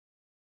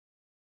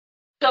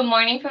Good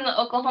morning from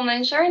the Oklahoma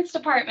Insurance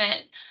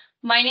Department.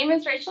 My name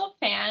is Rachel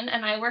Fan,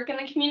 and I work in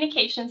the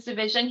Communications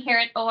Division here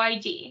at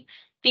OID.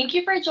 Thank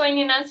you for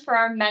joining us for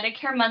our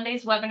Medicare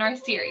Mondays webinar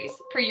series.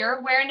 For your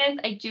awareness,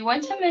 I do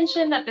want to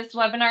mention that this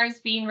webinar is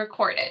being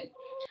recorded.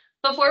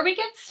 Before we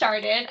get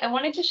started, I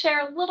wanted to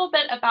share a little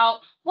bit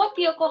about what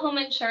the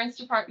Oklahoma Insurance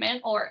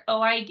Department, or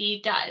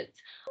OID, does.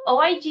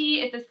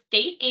 OID is a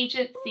state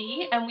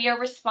agency, and we are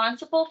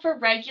responsible for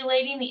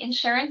regulating the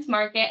insurance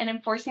market and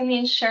enforcing the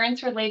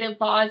insurance-related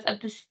laws of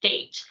the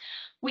state.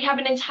 We have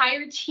an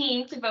entire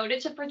team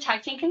devoted to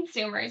protecting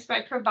consumers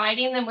by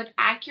providing them with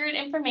accurate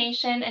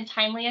information and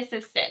timely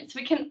assistance.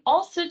 We can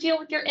also deal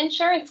with your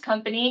insurance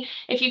company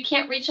if you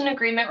can't reach an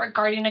agreement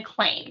regarding a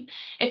claim.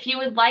 If you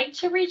would like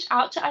to reach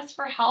out to us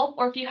for help,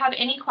 or if you have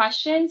any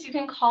questions, you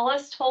can call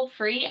us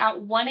toll-free at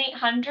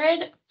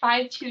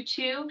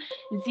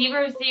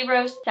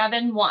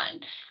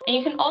 1-800-522-0071. And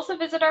you can also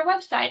visit our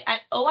website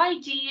at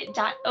oid.ok.gov.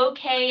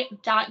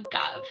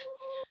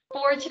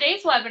 For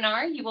today's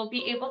webinar, you will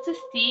be able to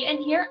see and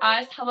hear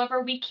us.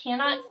 However, we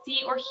cannot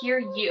see or hear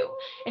you.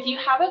 If you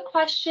have a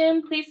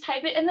question, please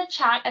type it in the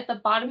chat at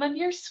the bottom of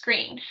your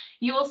screen.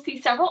 You will see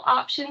several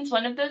options,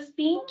 one of those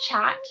being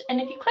chat.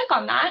 And if you click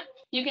on that,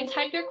 you can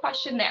type your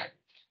question there.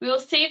 We will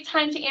save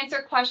time to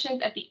answer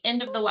questions at the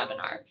end of the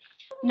webinar.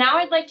 Now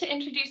I'd like to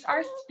introduce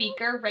our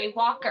speaker, Ray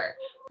Walker.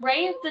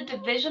 Ray is the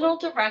Divisional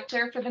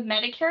Director for the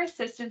Medicare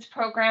Assistance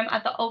Program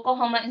at the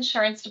Oklahoma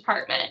Insurance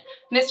Department.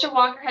 Mr.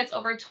 Walker has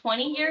over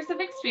 20 years of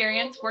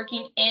experience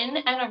working in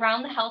and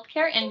around the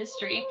healthcare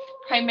industry,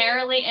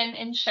 primarily in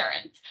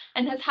insurance,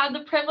 and has had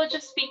the privilege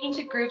of speaking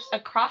to groups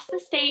across the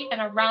state and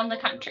around the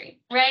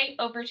country. Ray,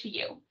 over to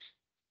you.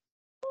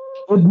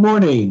 Good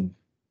morning.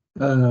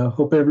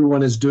 Hope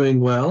everyone is doing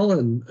well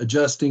and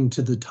adjusting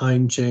to the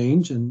time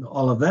change and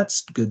all of that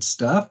good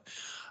stuff.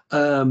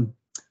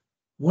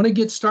 Want to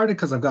get started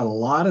because I've got a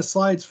lot of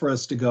slides for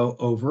us to go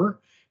over.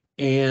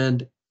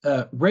 And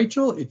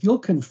Rachel, if you'll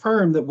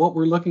confirm that what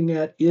we're looking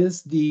at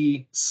is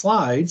the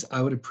slides,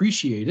 I would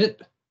appreciate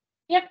it.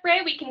 Yep,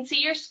 Ray, we can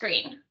see your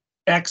screen.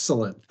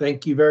 Excellent.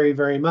 Thank you very,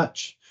 very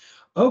much.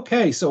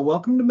 Okay, so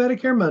welcome to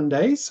Medicare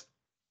Mondays.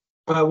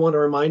 I want to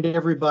remind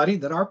everybody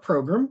that our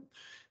program,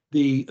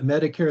 the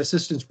Medicare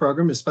Assistance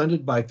Program, is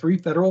funded by 3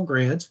 federal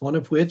grants, one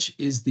of which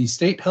is the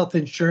State Health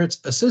Insurance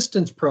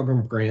Assistance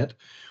Program grant,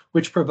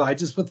 which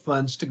provides us with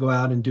funds to go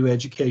out and do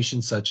education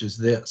such as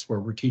this, where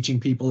we're teaching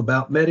people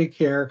about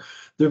Medicare,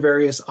 the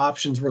various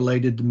options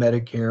related to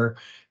Medicare,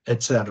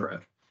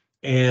 etc.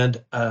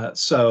 And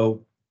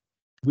so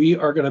we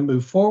are going to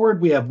move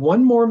forward. We have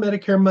one more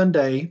Medicare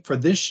Monday for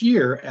this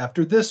year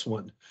after this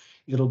one.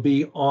 It'll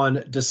be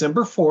on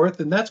December 4th,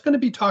 and that's going to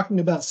be talking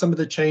about some of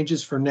the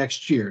changes for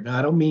next year. Now,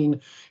 I don't mean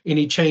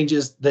any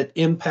changes that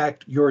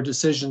impact your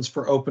decisions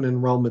for open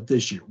enrollment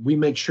this year. We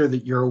make sure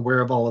that you're aware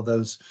of all of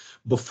those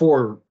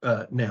before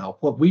now.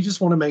 What we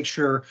just want to make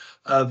sure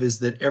of is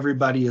that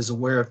everybody is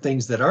aware of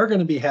things that are going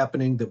to be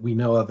happening that we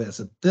know of as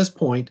at this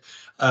point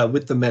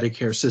with the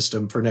Medicare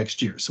system for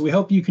next year. So we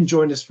hope you can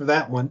join us for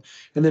that one.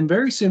 And then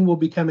very soon we'll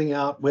be coming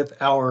out with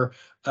our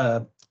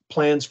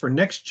plans for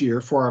next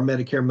year for our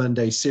Medicare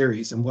Monday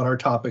series and what our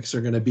topics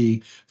are going to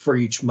be for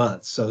each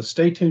month. So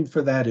stay tuned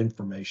for that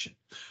information.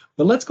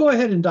 But let's go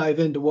ahead and dive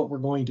into what we're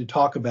going to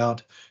talk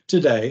about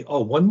today.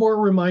 Oh, one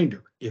more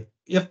reminder. If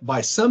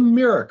by some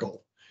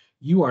miracle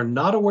you are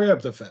not aware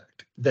of the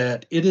fact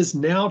that it is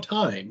now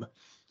time,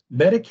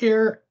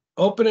 Medicare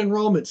open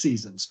enrollment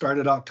season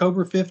started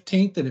October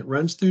 15th and it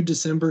runs through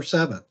December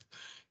 7th.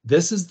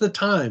 This is the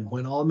time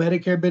when all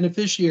Medicare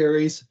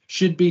beneficiaries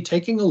should be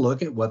taking a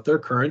look at what their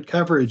current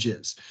coverage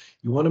is.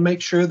 You want to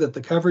make sure that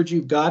the coverage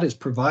you've got is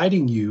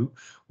providing you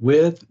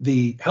with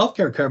the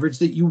healthcare coverage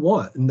that you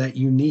want and that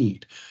you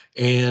need,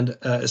 and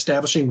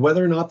establishing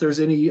whether or not there's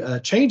any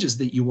changes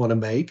that you want to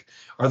make.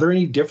 Are there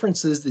any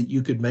differences that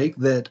you could make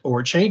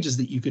or changes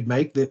that you could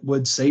make that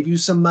would save you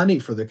some money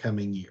for the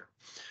coming year?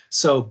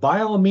 So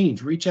by all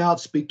means, reach out,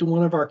 speak to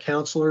one of our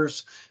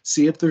counselors,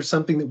 see if there's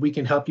something that we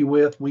can help you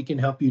with. We can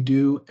help you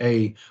do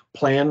a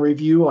plan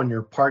review on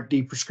your Part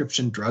D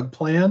prescription drug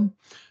plan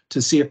to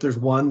see if there's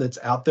one that's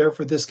out there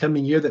for this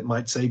coming year that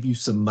might save you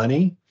some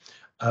money.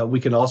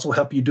 We can also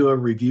help you do a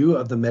review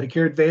of the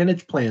Medicare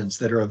Advantage plans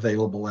that are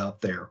available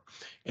out there.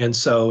 And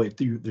so if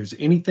there's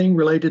anything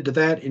related to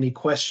that, any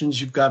questions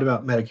you've got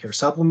about Medicare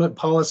supplement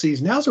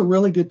policies, now's a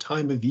really good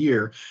time of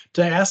year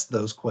to ask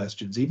those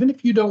questions. Even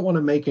if you don't want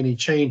to make any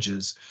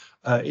changes,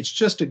 it's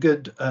just a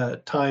good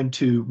time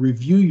to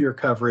review your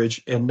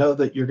coverage and know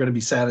that you're going to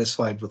be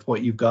satisfied with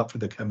what you've got for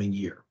the coming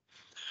year.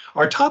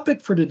 Our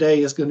topic for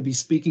today is going to be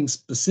speaking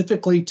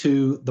specifically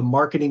to the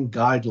marketing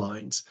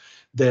guidelines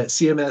that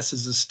CMS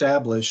has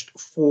established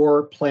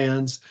for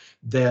plans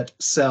that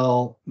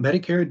sell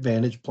Medicare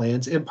Advantage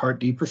plans and Part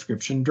D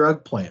prescription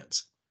drug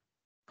plans.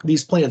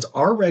 These plans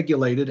are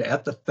regulated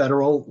at the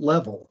federal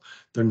level.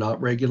 They're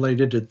not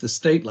regulated at the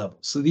state level.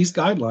 So these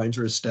guidelines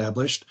are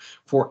established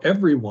for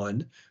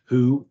everyone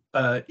who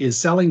is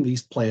selling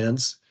these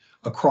plans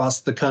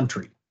across the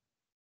country,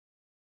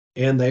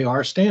 and they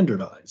are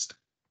standardized.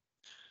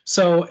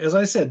 So as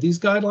I said, these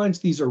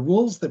guidelines, these are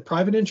rules that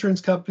private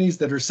insurance companies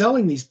that are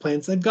selling these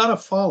plans, they've got to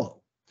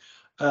follow.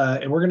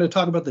 And we're going to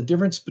talk about the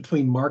difference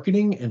between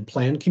marketing and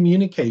plan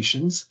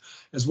communications,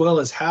 as well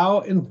as how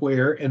and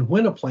where and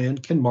when a plan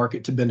can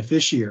market to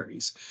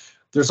beneficiaries.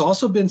 There's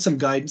also been some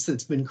guidance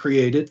that's been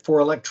created for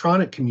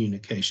electronic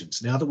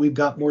communications. Now that we've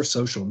got more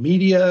social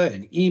media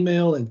and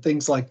email and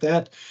things like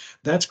that,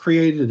 that's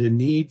created a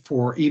need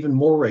for even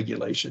more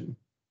regulation.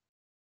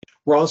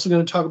 We're also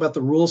going to talk about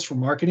the rules for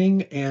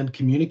marketing and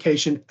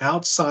communication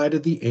outside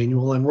of the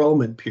annual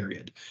enrollment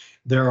period.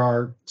 There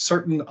are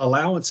certain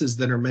allowances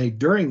that are made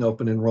during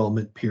open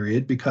enrollment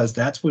period because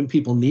that's when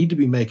people need to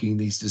be making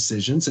these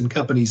decisions, and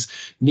companies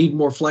need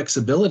more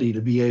flexibility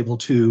to be able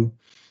to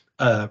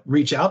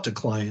reach out to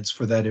clients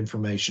for that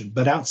information.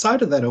 But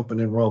outside of that open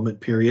enrollment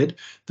period,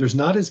 there's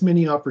not as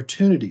many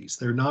opportunities.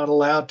 They're not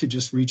allowed to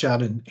just reach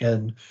out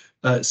and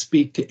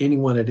speak to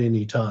anyone at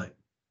any time.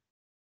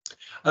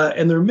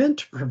 And they're meant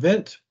to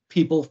prevent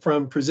people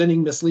from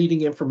presenting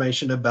misleading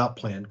information about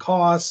plan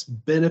costs,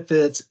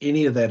 benefits,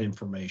 any of that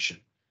information.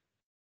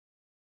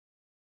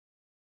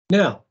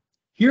 Now,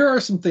 here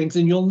are some things,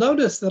 and you'll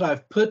notice that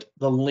I've put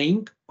the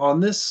link on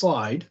this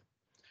slide.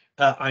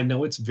 I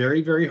know it's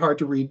very, very hard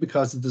to read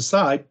because of the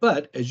side,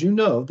 but as you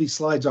know, these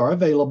slides are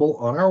available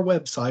on our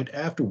website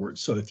afterwards.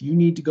 So if you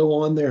need to go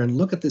on there and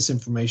look at this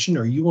information,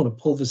 or you want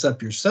to pull this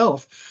up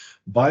yourself,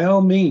 by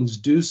all means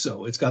do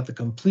so. It's got the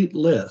complete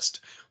list.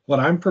 What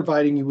I'm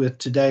providing you with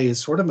today is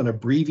sort of an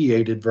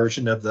abbreviated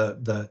version of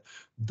the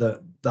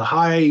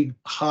high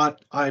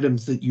hot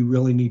items that you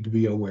really need to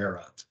be aware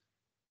of.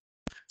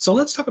 So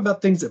let's talk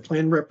about things that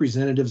plan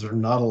representatives are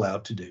not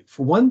allowed to do.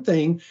 For one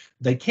thing,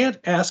 they can't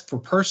ask for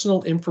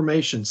personal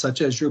information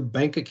such as your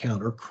bank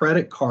account or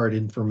credit card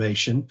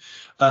information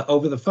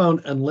over the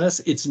phone unless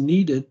it's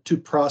needed to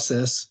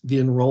process the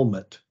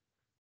enrollment.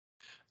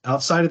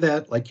 Outside of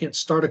that, I can't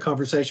start a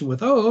conversation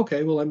with, oh,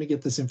 okay, well, let me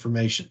get this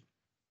information.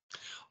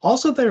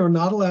 Also, they are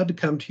not allowed to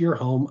come to your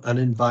home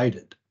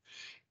uninvited.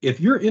 If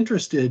you're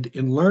interested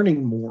in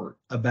learning more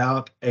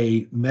about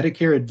a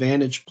Medicare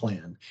Advantage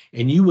plan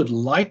and you would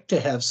like to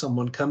have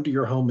someone come to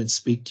your home and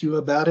speak to you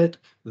about it,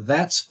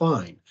 that's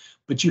fine,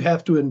 but you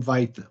have to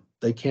invite them.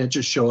 They can't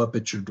just show up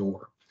at your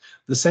door.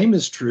 The same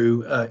is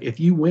true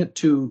if you went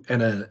to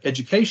an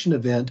education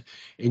event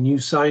and you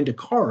signed a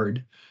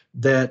card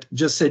that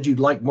just said you'd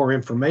like more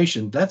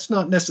information. That's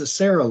not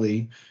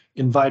necessarily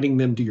inviting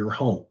them to your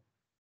home.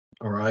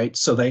 All right,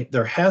 so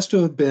there has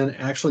to have been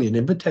actually an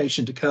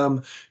invitation to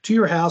come to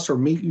your house or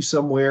meet you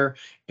somewhere,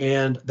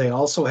 and they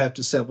also have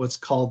to set what's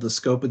called the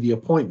scope of the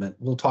appointment.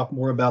 We'll talk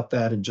more about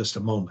that in just a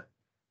moment.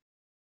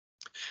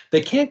 They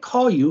can't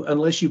call you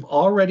unless you're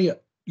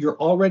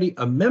already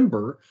a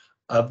member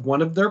of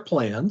one of their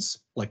plans,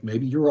 like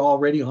maybe you're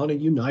already on a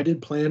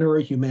United plan or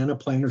a Humana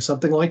plan or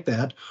something like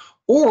that,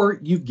 or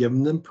you've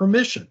given them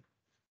permission.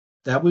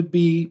 That would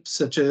be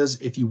such as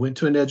if you went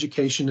to an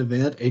education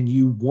event and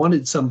you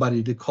wanted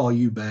somebody to call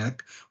you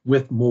back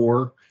with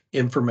more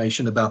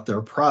information about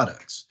their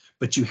products,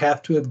 but you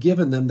have to have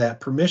given them that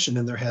permission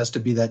and there has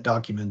to be that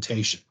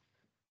documentation.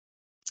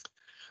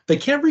 They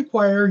can't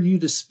require you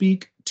to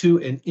speak to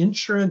an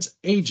insurance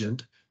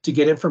agent to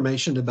get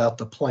information about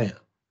the plan.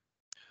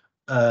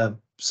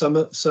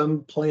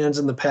 Some plans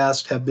in the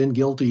past have been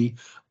guilty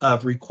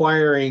of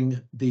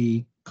requiring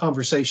the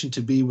conversation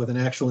to be with an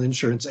actual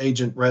insurance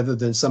agent rather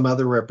than some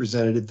other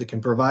representative that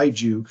can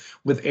provide you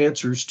with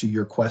answers to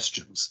your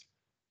questions.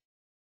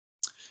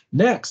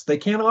 Next, they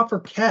can't offer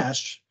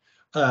cash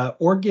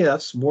or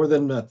gifts more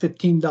than a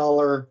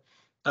 $15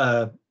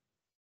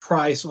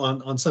 price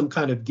on some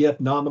kind of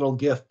gift, nominal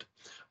gift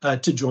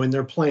to join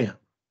their plan.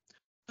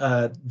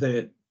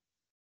 They're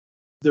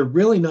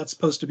really not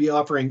supposed to be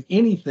offering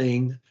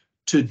anything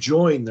to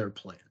join their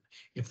plan.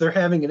 If they're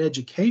having an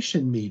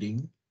education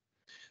meeting,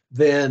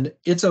 then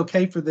it's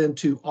okay for them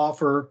to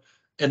offer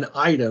an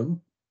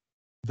item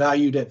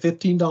valued at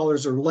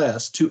 $15 or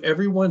less to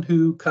everyone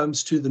who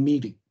comes to the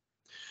meeting.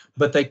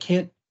 But they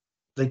can't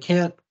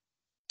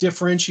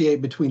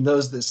differentiate between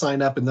those that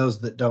sign up and those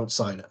that don't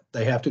sign up.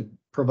 They have to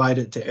provide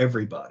it to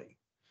everybody.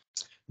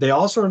 They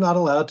also are not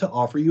allowed to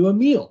offer you a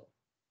meal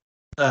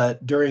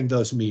during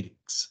those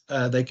meetings.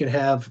 They can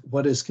have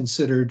what is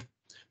considered,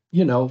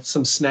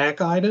 some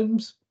snack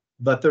items,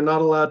 but they're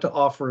not allowed to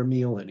offer a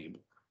meal anymore.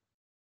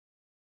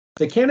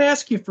 They can't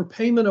ask you for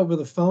payment over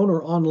the phone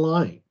or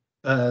online.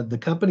 The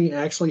company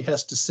actually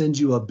has to send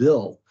you a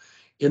bill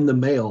in the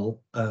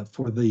mail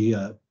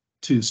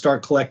to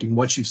start collecting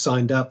what you've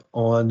signed up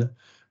on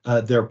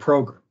their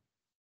program.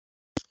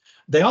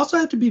 They also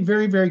have to be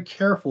very, very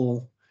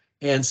careful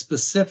and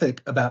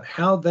specific about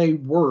how they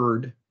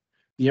word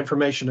the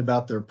information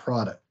about their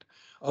product.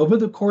 Over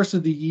the course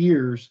of the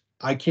years,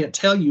 I can't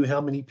tell you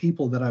how many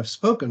people that I've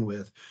spoken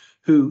with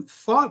who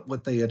thought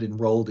what they had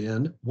enrolled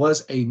in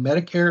was a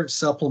Medicare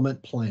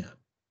supplement plan.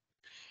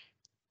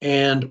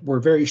 And were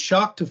very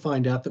shocked to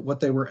find out that what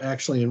they were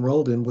actually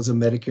enrolled in was a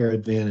Medicare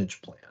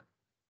Advantage plan.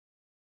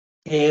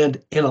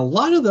 And in a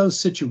lot of those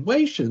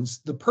situations,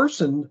 the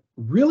person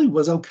really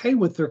was okay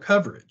with their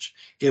coverage.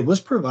 It was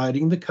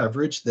providing the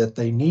coverage that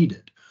they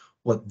needed.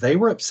 What they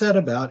were upset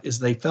about is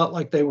they felt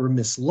like they were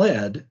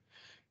misled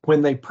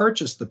when they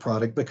purchased the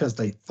product because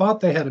they thought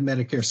they had a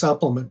Medicare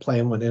supplement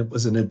plan when it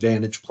was an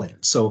Advantage plan.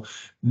 So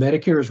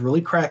Medicare is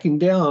really cracking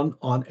down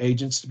on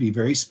agents to be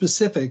very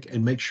specific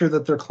and make sure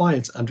that their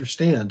clients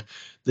understand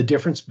the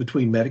difference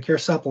between Medicare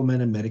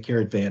supplement and Medicare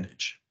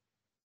Advantage.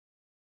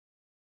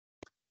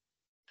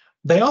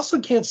 They also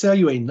can't sell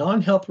you a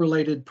non-health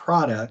related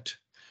product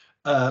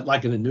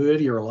like an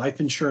annuity or a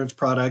life insurance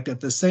product at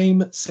the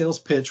same sales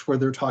pitch where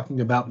they're talking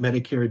about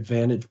Medicare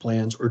Advantage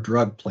plans or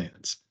drug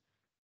plans.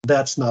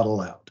 That's not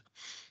allowed.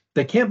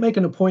 They can't make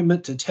an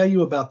appointment to tell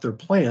you about their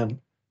plan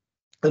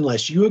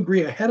unless you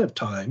agree ahead of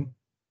time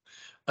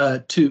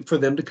for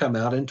them to come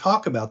out and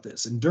talk about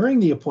this. And during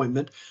the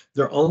appointment,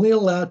 they're only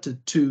allowed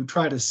to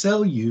try to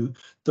sell you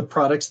the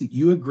products that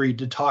you agreed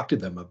to talk to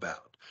them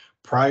about.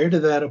 Prior to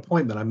that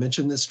appointment, I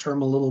mentioned this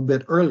term a little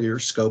bit earlier,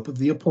 scope of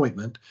the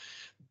appointment.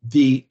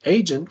 The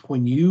agent,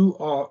 when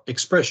you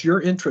express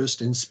your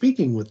interest in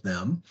speaking with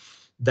them,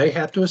 they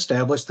have to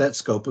establish that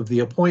scope of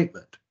the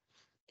appointment.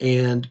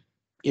 And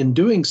in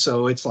doing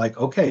so, it's like,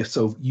 okay,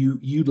 so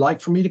you'd like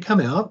for me to come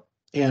out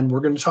and we're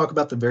going to talk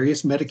about the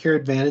various Medicare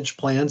Advantage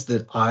plans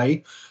that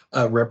I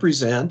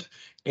represent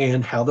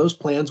and how those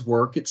plans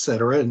work, et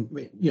cetera,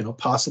 and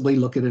possibly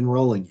look at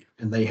enrolling you.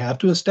 And they have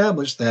to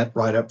establish that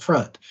right up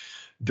front.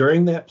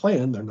 During that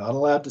plan, they're not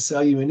allowed to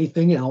sell you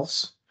anything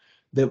else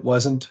that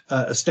wasn't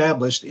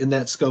established in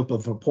that scope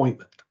of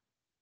appointment.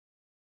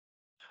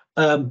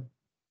 I've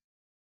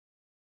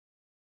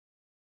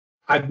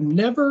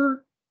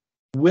never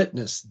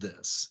witnessed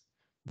this,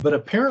 but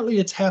apparently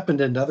it's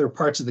happened in other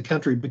parts of the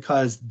country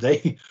because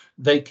they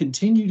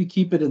continue to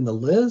keep it in the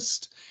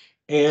list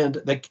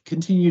and they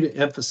continue to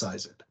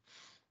emphasize it.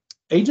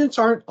 Agents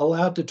aren't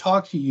allowed to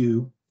talk to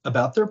you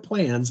about their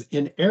plans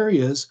in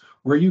areas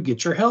where you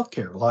get your health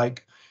care,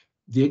 like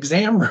the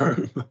exam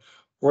room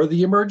or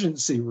the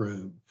emergency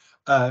room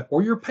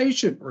or your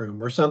patient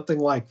room or something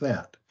like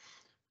that.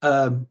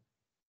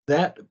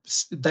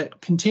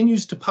 That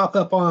continues to pop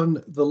up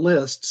on the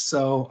list.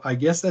 So I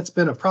guess that's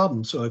been a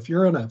problem. So if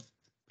you're in a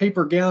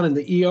paper gown in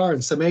the ER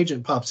and some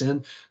agent pops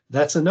in,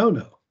 that's a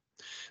no-no.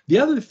 The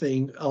other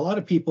thing a lot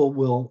of people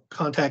will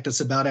contact us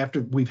about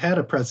after we've had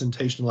a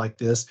presentation like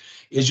this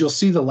is you'll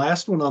see the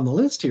last one on the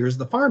list here is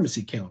the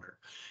pharmacy counter.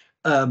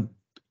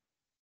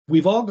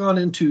 We've all gone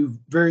into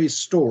various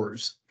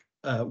stores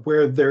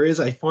where there is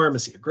a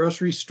pharmacy, a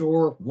grocery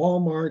store,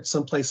 Walmart,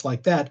 someplace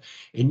like that,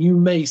 and you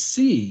may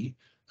see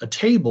a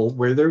table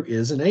where there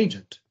is an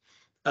agent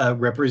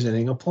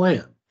representing a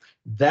plan.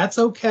 That's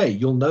okay.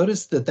 You'll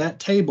notice that that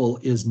table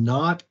is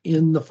not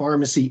in the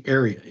pharmacy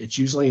area. It's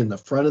usually in the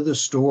front of the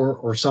store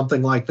or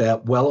something like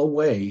that, well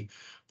away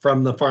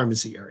from the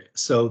pharmacy area.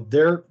 So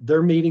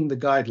they're meeting the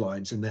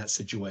guidelines in that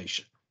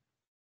situation.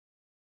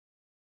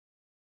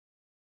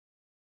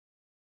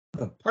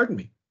 Pardon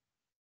me.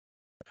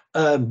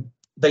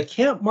 They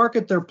can't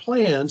market their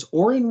plans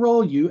or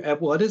enroll you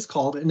at what is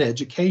called an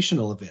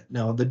educational event.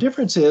 Now, the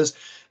difference is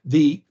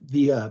the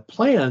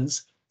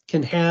plans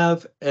can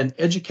have an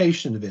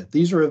education event.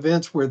 These are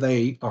events where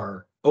they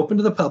are open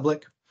to the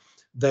public.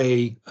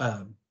 They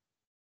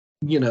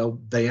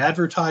they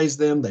advertise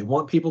them, they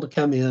want people to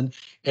come in,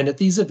 and at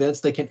these events,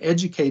 they can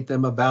educate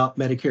them about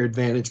Medicare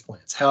Advantage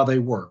plans, how they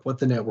work, what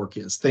the network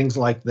is, things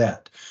like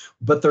that.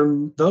 But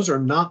those are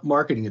not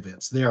marketing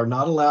events. They are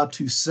not allowed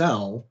to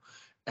sell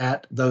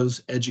at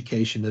those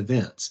education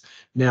events.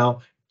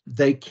 Now,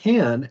 they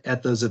can,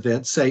 at those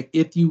events, say,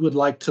 if you would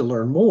like to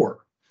learn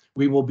more,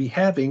 we will be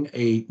having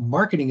a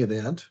marketing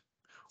event,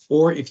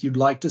 or if you'd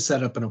like to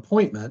set up an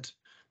appointment,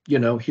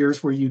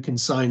 here's where you can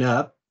sign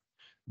up.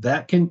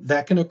 That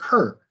can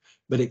occur,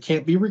 but it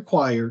can't be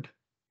required.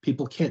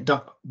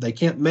 They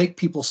can't make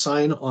people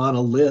sign on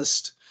a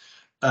list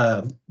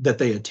that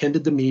they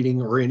attended the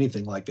meeting or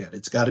anything like that.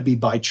 It's got to be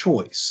by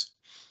choice.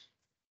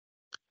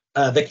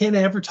 They can't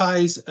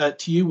advertise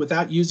to you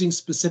without using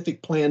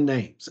specific plan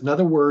names. In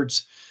other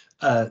words,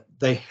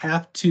 they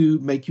have to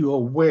make you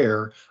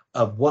aware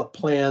of what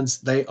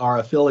plans they are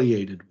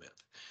affiliated with.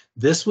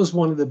 This was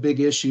one of the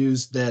big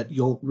issues that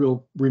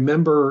you'll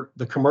remember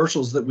the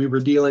commercials that we were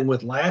dealing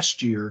with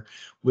last year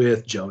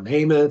with Joe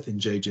Namath and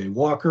J.J.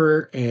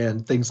 Walker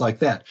and things like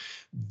that.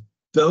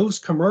 Those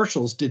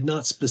commercials did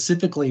not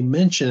specifically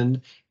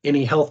mention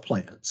any health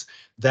plans.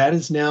 That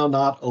is now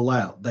not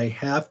allowed. They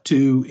have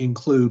to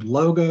include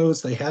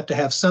logos. They have to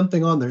have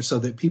something on there so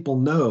that people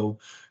know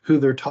who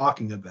they're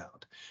talking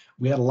about.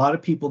 We had a lot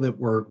of people that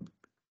were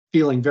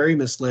feeling very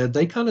misled.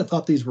 They kind of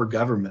thought these were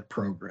government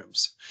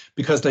programs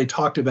because they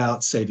talked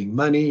about saving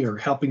money or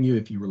helping you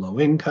if you were low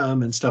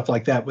income and stuff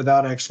like that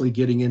without actually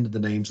getting into the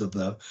names of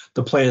the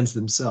plans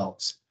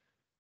themselves.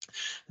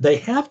 They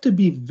have to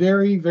be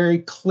very, very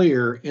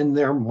clear in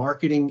their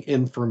marketing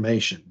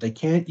information. They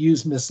can't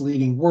use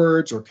misleading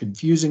words or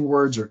confusing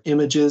words or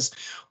images.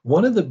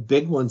 One of the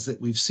big ones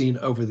that we've seen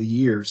over the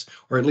years,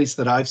 or at least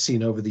that I've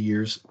seen over the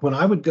years, when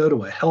I would go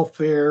to a health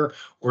fair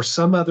or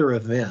some other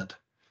event,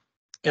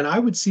 and I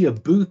would see a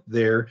booth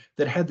there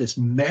that had this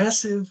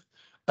massive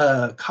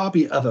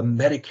copy of a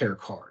Medicare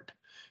card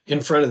in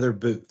front of their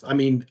booth. I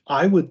mean,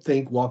 I would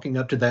think walking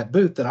up to that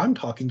booth that I'm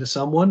talking to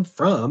someone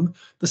from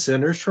the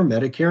Centers for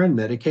Medicare and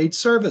Medicaid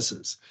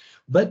Services.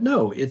 But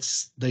no,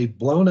 they've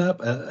blown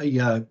up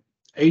a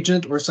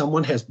agent or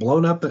someone has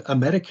blown up a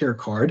Medicare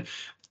card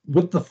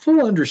with the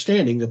full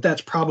understanding that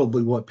that's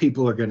probably what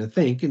people are going to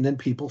think. And then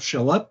people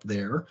show up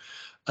there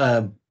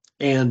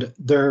and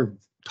they're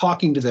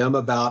talking to them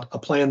about a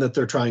plan that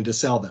they're trying to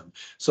sell them.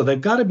 So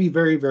they've got to be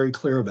very, very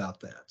clear about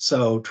that.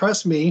 So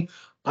trust me,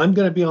 I'm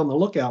going to be on the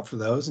lookout for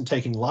those and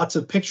taking lots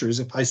of pictures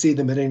if I see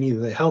them at any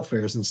of the health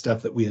fairs and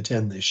stuff that we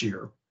attend this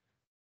year.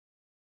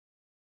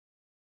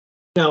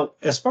 Now,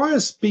 as far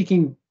as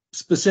speaking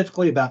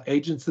specifically about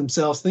agents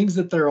themselves, things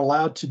that they're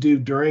allowed to do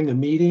during a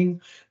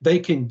meeting, they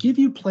can give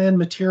you plan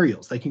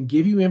materials. They can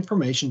give you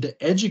information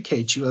to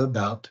educate you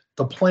about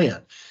the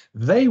plan.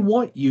 They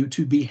want you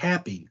to be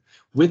happy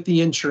with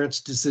the insurance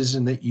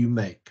decision that you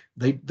make.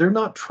 They're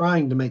not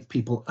trying to make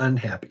people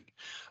unhappy.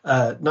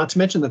 Not to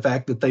mention the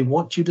fact that they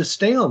want you to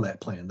stay on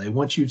that plan. They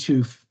want you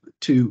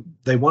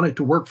they want it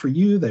to work for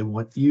you. They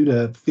want you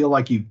to feel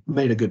like you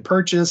made a good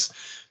purchase.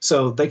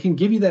 So they can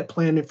give you that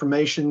plan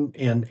information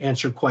and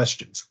answer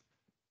questions.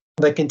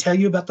 They can tell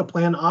you about the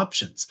plan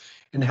options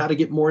and how to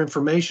get more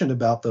information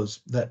about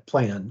that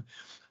plan.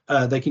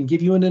 They can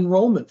give you an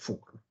enrollment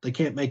form. They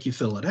can't make you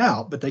fill it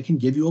out, but they can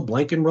give you a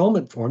blank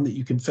enrollment form that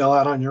you can fill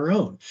out on your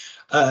own.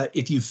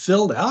 If you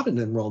filled out an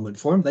enrollment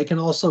form, they can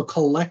also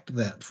collect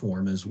that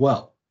form as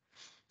well.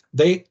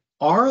 They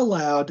are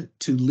allowed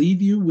to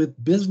leave you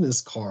with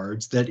business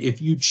cards that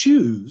if you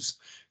choose,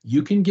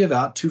 you can give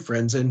out to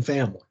friends and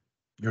family.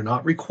 You're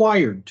not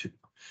required to.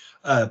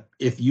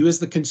 If you as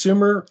the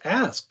consumer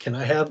ask, can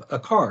I have a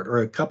card or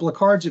a couple of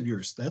cards of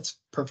yours? That's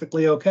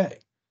perfectly okay.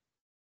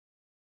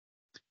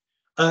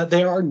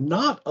 They are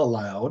not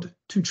allowed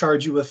to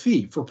charge you a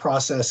fee for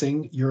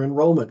processing your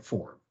enrollment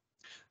form.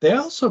 They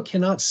also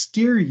cannot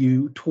steer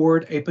you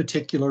toward a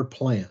particular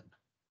plan.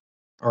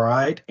 All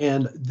right.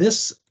 And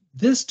this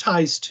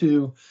ties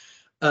to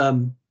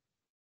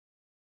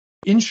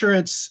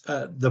insurance,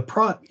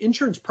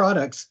 insurance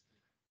products.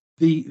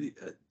 The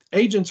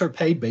agents are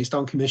paid based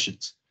on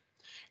commissions,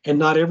 and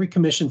not every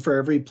commission for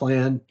every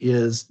plan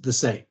is the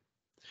same.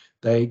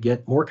 They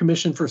get more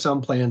commission for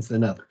some plans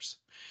than others.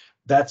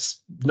 That's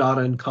not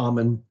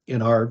uncommon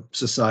in our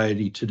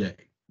society today.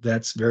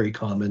 That's very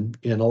common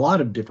in a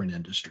lot of different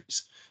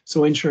industries.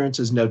 So insurance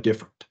is no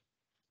different.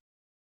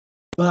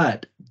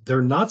 But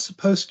they're not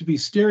supposed to be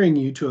steering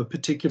you to a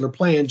particular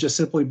plan just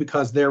simply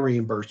because their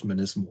reimbursement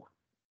is more.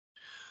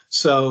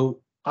 So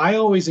I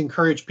always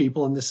encourage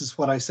people, and this is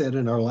what I said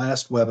in our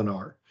last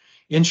webinar,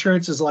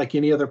 insurance is like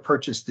any other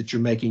purchase that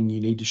you're making.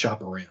 You need to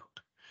shop around.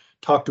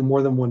 Talk to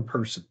more than one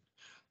person.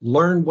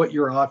 Learn what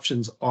your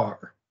options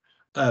are.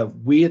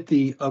 We at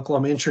the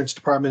Oklahoma Insurance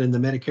Department and the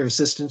Medicare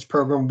Assistance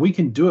Program, we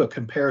can do a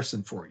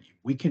comparison for you.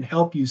 We can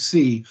help you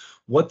see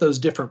what those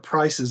different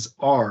prices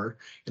are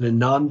in a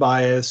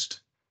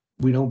non-biased,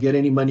 we don't get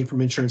any money from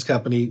insurance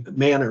company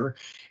manner,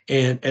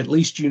 and at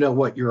least you know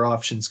what your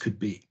options could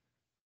be.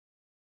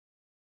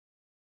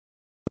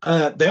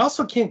 They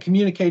also can't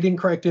communicate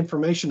incorrect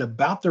information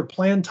about their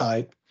plan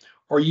type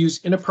or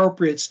use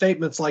inappropriate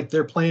statements like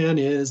their plan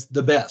is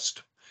the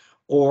best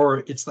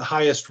or it's the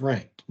highest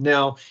ranked.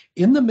 Now,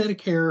 in the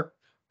Medicare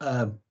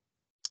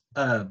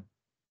on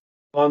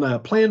a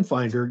plan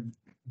finder,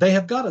 they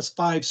have got a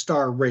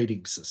 5-star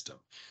rating system.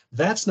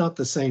 That's not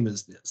the same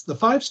as this. The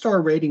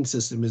 5-star rating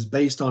system is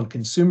based on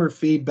consumer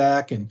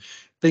feedback and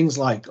things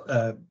like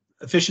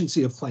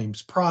efficiency of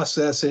claims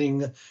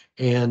processing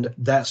and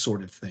that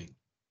sort of thing.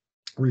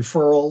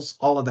 Referrals,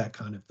 all of that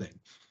kind of thing.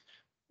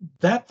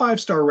 That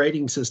 5-star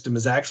rating system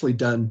is actually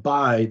done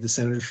by the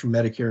Centers for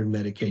Medicare and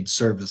Medicaid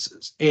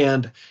Services.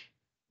 And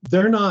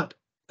they're not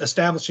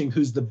establishing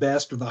who's the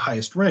best or the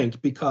highest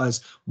ranked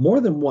because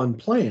more than one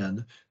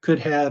plan could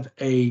have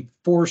a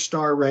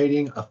 4-star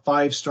rating, a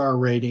 5-star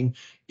rating.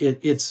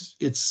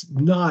 It's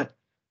not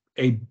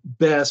a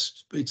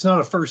best, it's not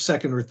a first,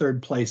 second, or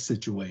third place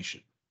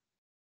situation.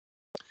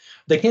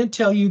 They can't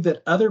tell you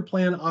that other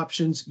plan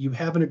options you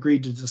haven't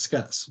agreed to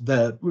discuss.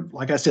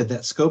 Like I said,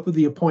 that scope of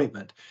the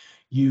appointment,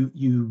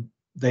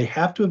 they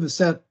have to have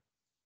set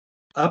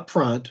up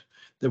front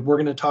that we're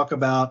going to talk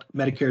about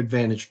Medicare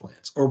Advantage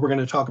plans, or we're going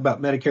to talk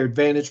about Medicare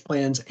Advantage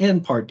plans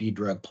and Part D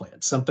drug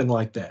plans, something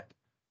like that.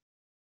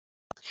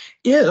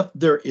 If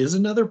there is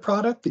another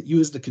product that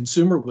you as the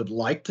consumer would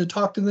like to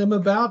talk to them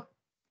about,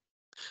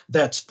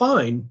 that's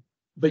fine,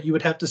 but you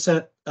would have to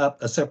set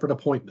up a separate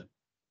appointment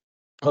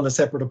on a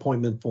separate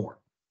appointment form.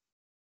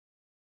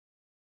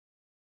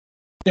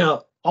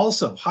 Now,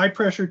 also, high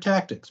pressure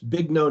tactics,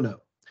 big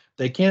no-no.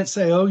 They can't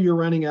say, oh, you're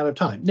running out of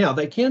time. Now,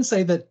 they can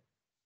say that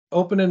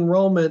open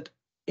enrollment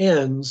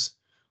ends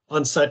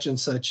on such and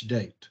such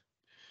date.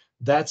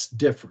 That's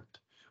different.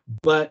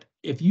 But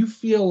if you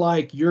feel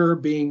like you're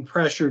being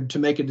pressured to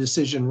make a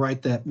decision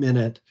right that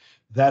minute,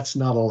 that's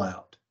not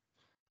allowed.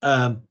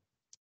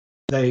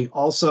 They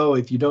also,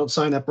 if you don't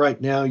sign up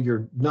right now,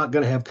 you're not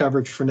going to have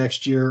coverage for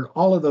next year.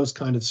 All of those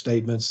kind of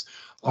statements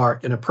are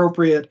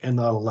inappropriate and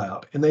not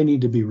allowed, and they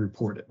need to be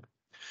reported.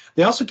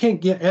 They also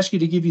can't ask you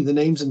to give you the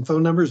names and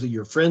phone numbers of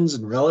your friends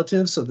and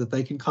relatives so that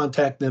they can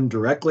contact them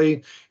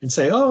directly and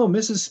say, oh,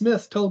 Mrs.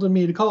 Smith told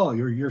me to call.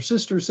 Your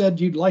sister said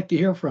you'd like to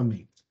hear from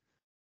me.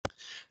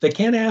 They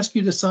can't ask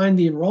you to sign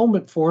the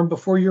enrollment form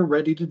before you're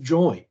ready to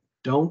join.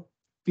 Don't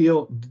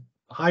feel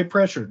high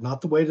pressure,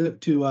 not the way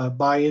to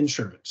buy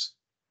insurance.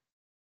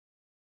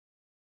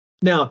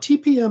 Now,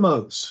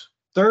 TPMOs,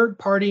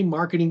 third-party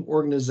marketing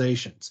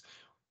organizations,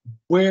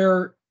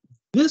 where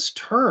this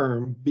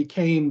term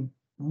became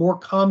more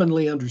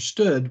commonly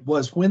understood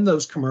was when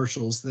those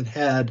commercials that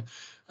had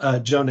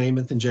Joe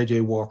Namath and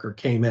J.J. Walker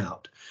came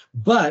out.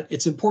 But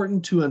it's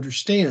important to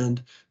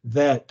understand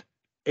that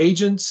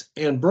agents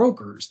and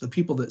brokers, the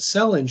people that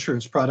sell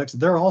insurance products,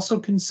 they're also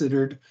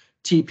considered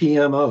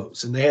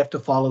TPMOs, and they have to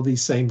follow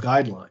these same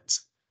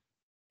guidelines.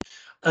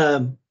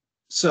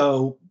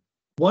 So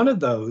one of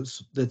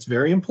those that's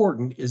very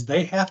important is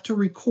they have to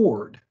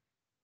record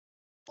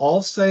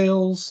all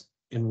sales,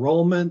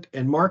 enrollment,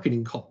 and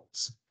marketing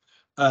calls.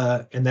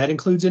 And that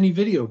includes any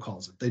video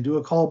calls. If they do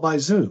a call by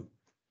Zoom,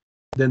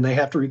 then they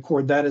have to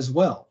record that as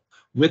well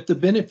with the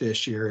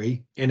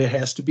beneficiary, and it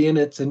has to be in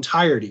its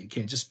entirety. It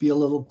can't just be a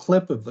little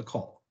clip of the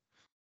call.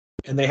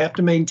 And they have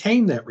to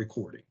maintain that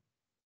recording.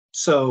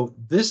 So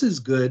this is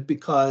good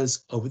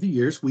because over the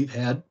years, we've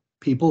had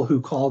people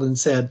who called and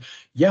said,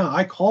 yeah,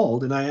 I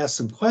called and I asked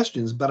some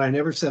questions, but I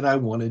never said I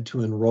wanted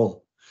to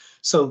enroll.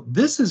 So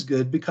this is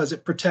good because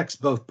it protects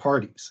both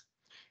parties.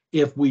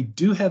 If we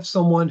do have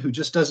someone who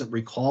just doesn't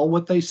recall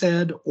what they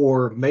said,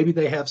 or maybe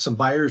they have some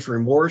buyer's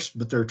remorse,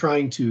 but they're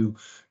trying to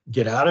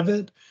get out of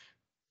it,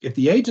 if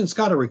the agent's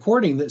got a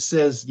recording that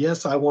says,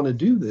 yes, I want to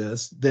do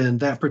this, then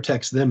that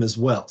protects them as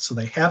well. So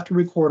they have to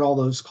record all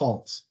those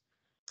calls.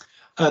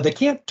 They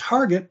can't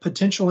target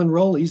potential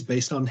enrollees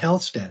based on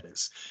health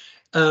status.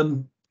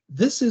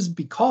 This is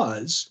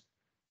because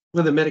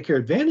with a Medicare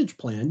Advantage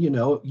plan,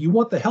 you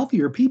want the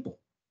healthier people.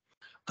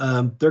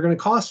 They're going to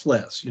cost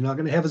less. You're not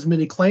going to have as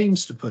many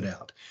claims to put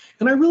out.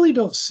 And I really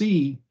don't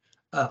see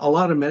a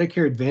lot of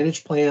Medicare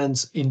Advantage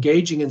plans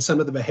engaging in some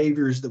of the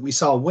behaviors that we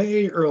saw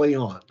way early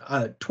on.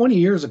 20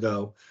 years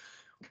ago,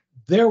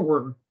 there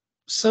were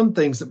some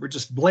things that were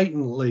just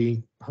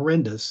blatantly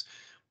horrendous.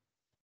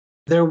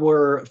 There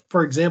were,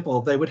 for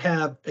example, they would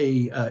have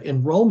a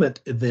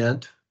enrollment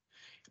event,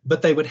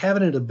 but they would have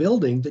it in a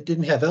building that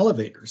didn't have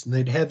elevators, and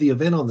they'd have the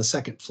event on the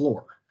second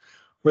floor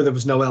where there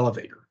was no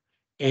elevator.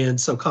 And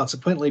so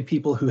consequently,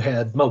 people who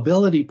had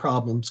mobility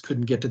problems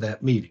couldn't get to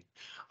that meeting.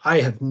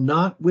 I have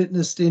not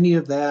witnessed any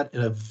of that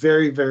in a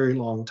very, very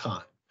long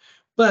time,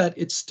 but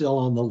it's still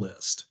on the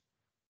list.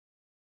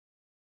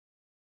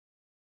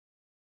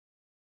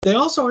 They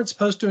also aren't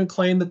supposed to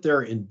claim that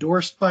they're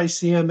endorsed by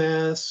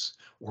CMS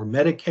or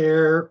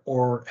Medicare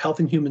or Health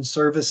and Human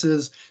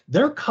Services.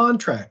 They're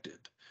contracted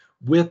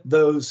with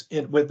those,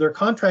 they're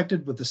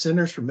contracted with the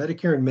Centers for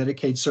Medicare and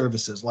Medicaid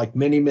Services, like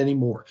many, many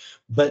more.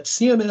 But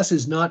CMS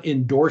is not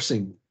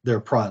endorsing their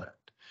product.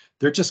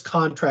 They're just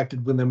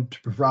contracted with them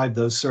to provide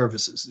those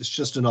services. It's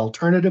just an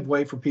alternative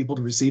way for people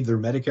to receive their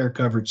Medicare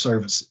covered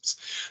services.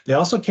 They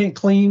also can't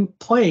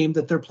claim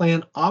that their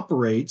plan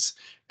operates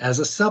as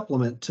a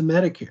supplement to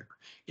Medicare.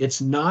 It's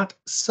not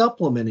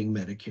supplementing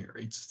Medicare.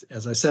 It's,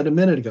 as I said a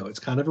minute ago, it's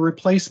kind of a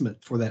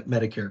replacement for that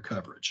Medicare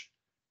coverage.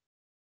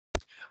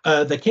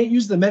 They can't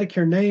use the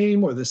Medicare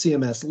name or the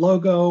CMS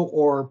logo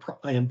or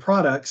in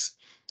products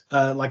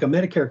like a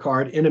Medicare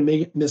card in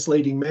a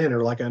misleading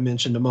manner, like I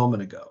mentioned a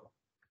moment ago.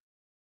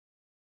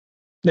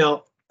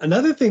 Now,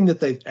 another thing that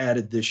they've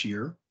added this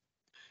year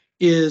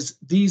is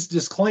these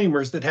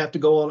disclaimers that have to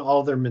go on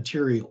all their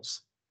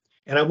materials.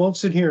 And I won't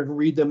sit here and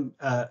read them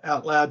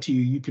out loud to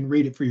you. You can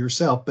read it for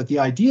yourself. But the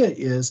idea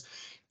is,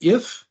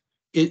 if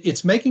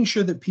it's making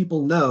sure that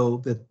people know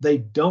that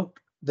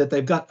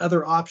they've got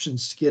other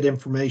options to get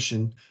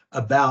information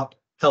about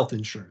health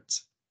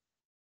insurance.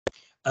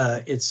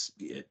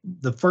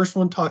 The first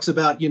one talks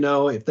about,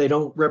 if they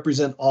don't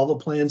represent all the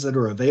plans that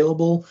are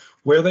available,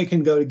 where they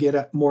can go to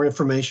get more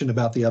information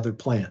about the other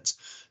plans.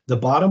 The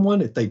bottom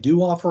one, if they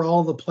do offer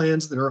all the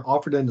plans that are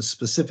offered in a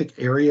specific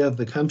area of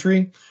the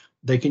country,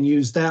 they can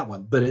use that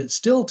one. But it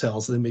still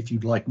tells them, if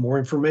you'd like more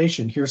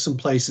information, here's some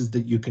places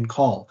that you can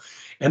call.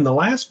 And the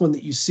last one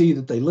that you see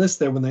that they list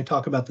there when they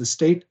talk about the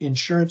state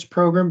insurance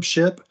program,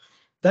 SHIP,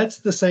 that's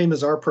the same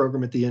as our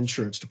program at the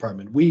insurance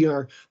department.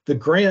 The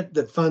grant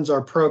that funds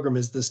our program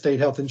is the State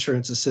Health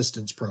Insurance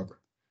Assistance Program.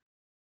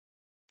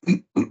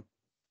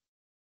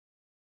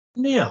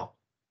 Now,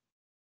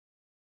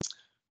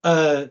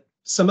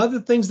 Some other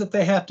things that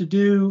they have to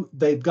do,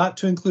 they've got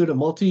to include a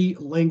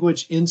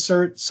multi-language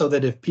insert so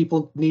that if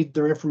people need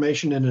their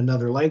information in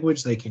another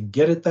language, they can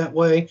get it that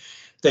way.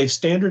 They've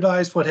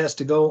standardized what has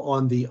to go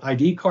on the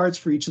ID cards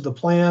for each of the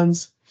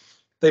plans.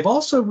 They've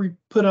also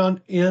put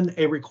in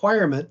a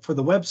requirement for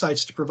the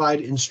websites to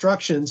provide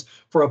instructions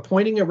for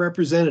appointing a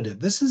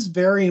representative. This is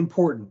very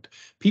important.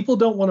 People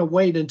don't want to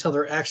wait until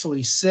they're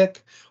actually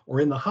sick or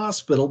in the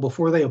hospital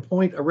before they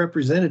appoint a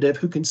representative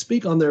who can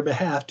speak on their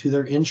behalf to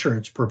their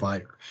insurance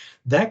provider.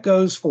 That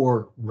goes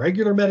for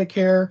regular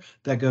Medicare,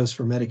 that goes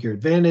for Medicare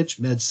Advantage,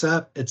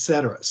 MedSup, et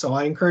cetera. So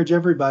I encourage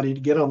everybody to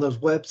get on those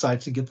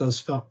websites and get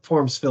those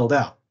forms filled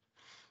out.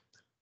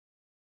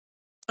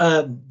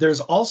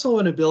 There's also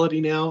an ability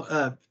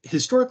now,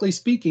 historically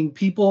speaking,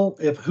 people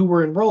who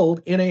were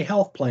enrolled in a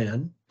health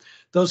plan,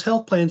 those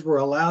health plans were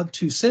allowed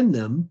to send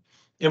them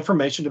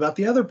information about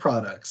the other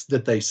products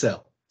that they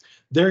sell.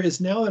 There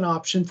is now an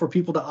option for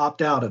people to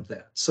opt out of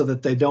that so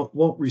that they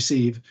won't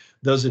receive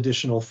those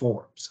additional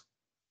forms.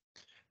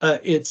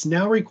 It's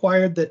now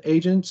required that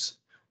agents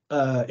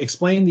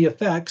explain the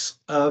effects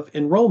of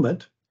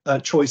enrollment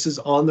choices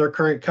on their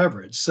current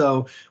coverage.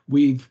 So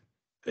we've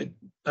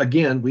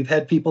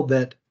had people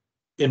that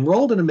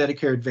enrolled in a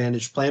Medicare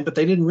Advantage plan, but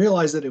they didn't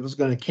realize that it was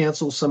going to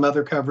cancel some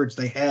other coverage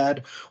they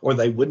had, or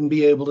they wouldn't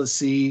be able to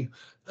see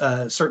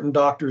certain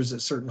doctors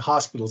at certain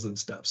hospitals and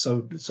stuff.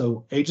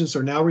 So agents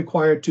are now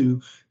required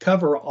to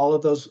cover all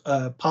of those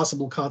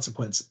possible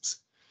consequences.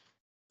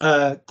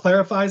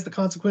 Clarifies the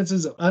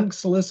consequences of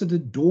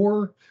unsolicited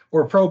door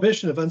or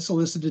prohibition of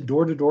unsolicited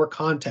door-to-door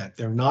contact.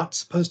 They're not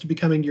supposed to be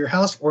coming to your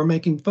house or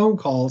making phone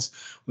calls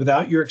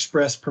without your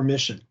express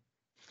permission.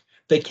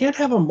 They can't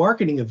have a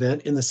marketing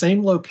event in the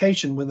same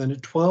location within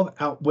 12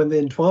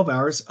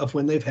 hours of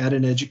when they've had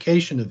an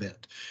education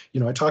event.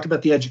 I talked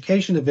about the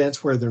education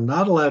events where they're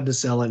not allowed to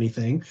sell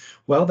anything.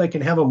 Well, they can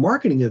have a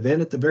marketing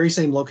event at the very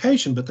same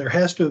location, but there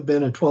has to have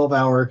been a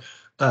 12-hour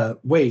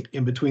wait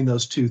in between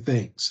those two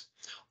things.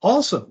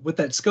 Also, with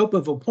that scope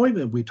of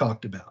appointment we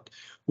talked about,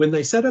 when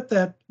they set up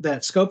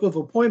that scope of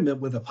appointment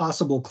with a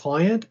possible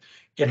client,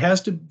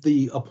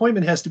 the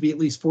appointment has to be at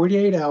least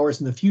 48 hours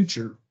in the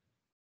future.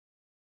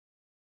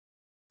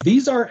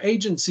 These are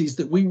agencies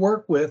that we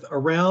work with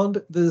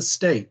around the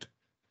state.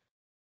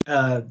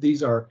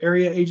 These are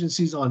area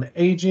agencies on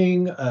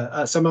aging.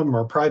 Some of them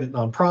are private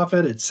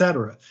nonprofit, et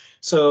cetera.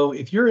 So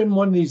if you're in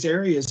one of these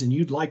areas and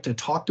you'd like to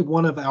talk to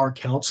one of our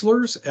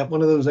counselors at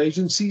one of those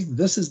agencies,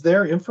 this is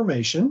their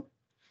information.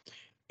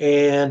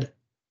 And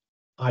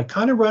I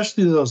kind of rushed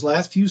through those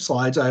last few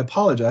slides. I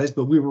apologize,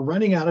 but we were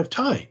running out of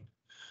time.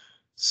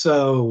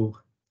 So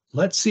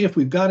let's see if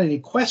we've got any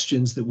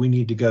questions that we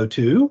need to go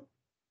to.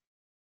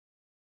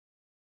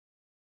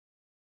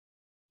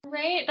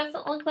 Right, it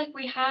doesn't look like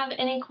we have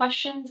any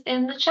questions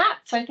in the chat,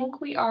 so I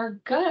think we are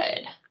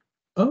good.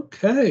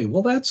 Okay,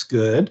 well, that's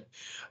good.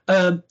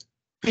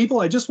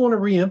 People, I just want to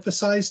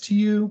reemphasize to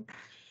you,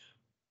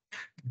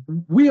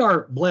 we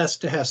are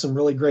blessed to have some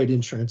really great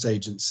insurance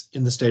agents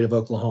in the state of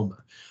Oklahoma.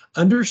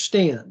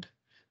 Understand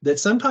that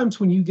sometimes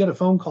when you get a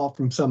phone call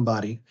from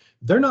somebody,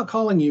 they're not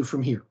calling you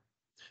from here.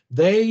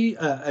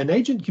 An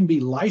agent can be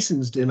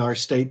licensed in our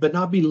state, but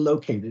not be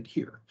located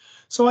here.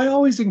 So I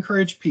always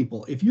encourage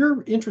people, if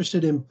you're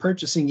interested in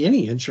purchasing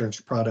any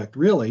insurance product,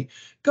 really,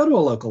 go to a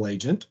local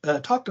agent,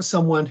 talk to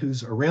someone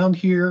who's around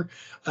here.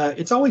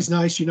 It's always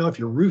nice, if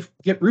you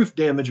get roof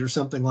damage or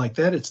something like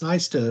that, it's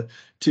nice to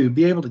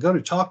be able to go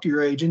to talk to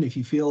your agent if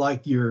you feel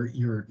like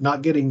you're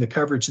not getting the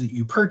coverage that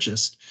you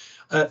purchased.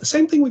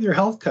 Same thing with your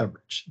health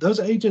coverage. Those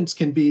agents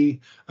can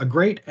be a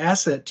great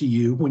asset to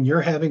you when you're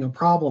having a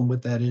problem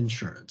with that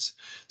insurance.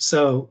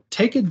 So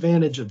take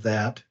advantage of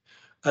that.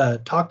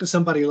 Talk to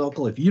somebody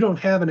local. If you don't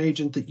have an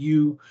agent that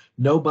you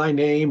know by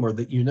name or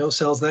that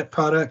sells that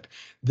product,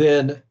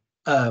 then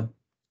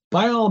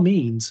by all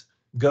means,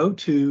 go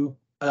to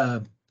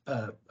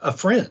a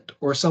friend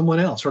or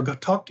someone else, or go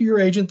talk to your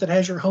agent that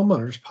has your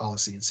homeowner's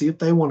policy and see if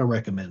they want to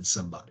recommend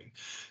somebody.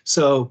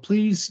 So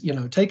please,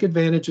 take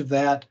advantage of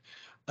that.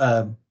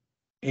 And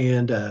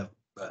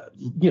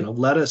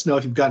let us know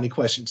if you've got any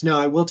questions. Now,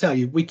 I will tell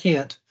you, we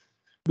can't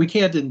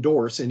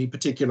endorse any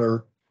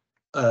particular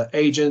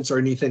agents or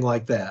anything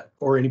like that,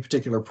 or any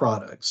particular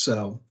product.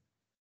 So,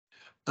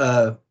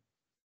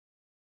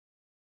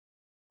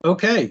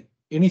 okay.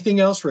 Anything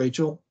else,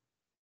 Rachel?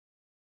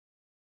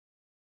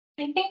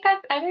 I think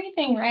that's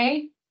everything,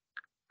 right?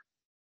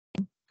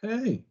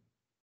 Okay.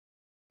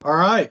 All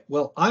right.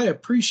 Well, I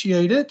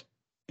appreciate it.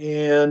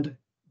 And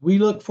we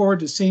look forward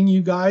to seeing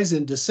you guys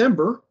in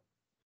December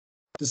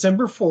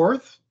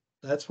 4th.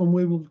 That's when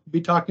we will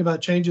be talking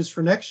about changes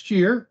for next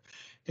year,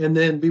 and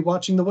then be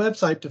watching the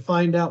website to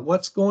find out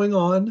what's going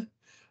on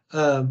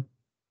for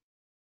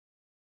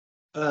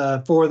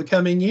the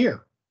coming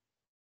year.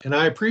 And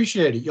I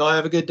appreciate it. Y'all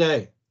have a good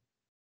day.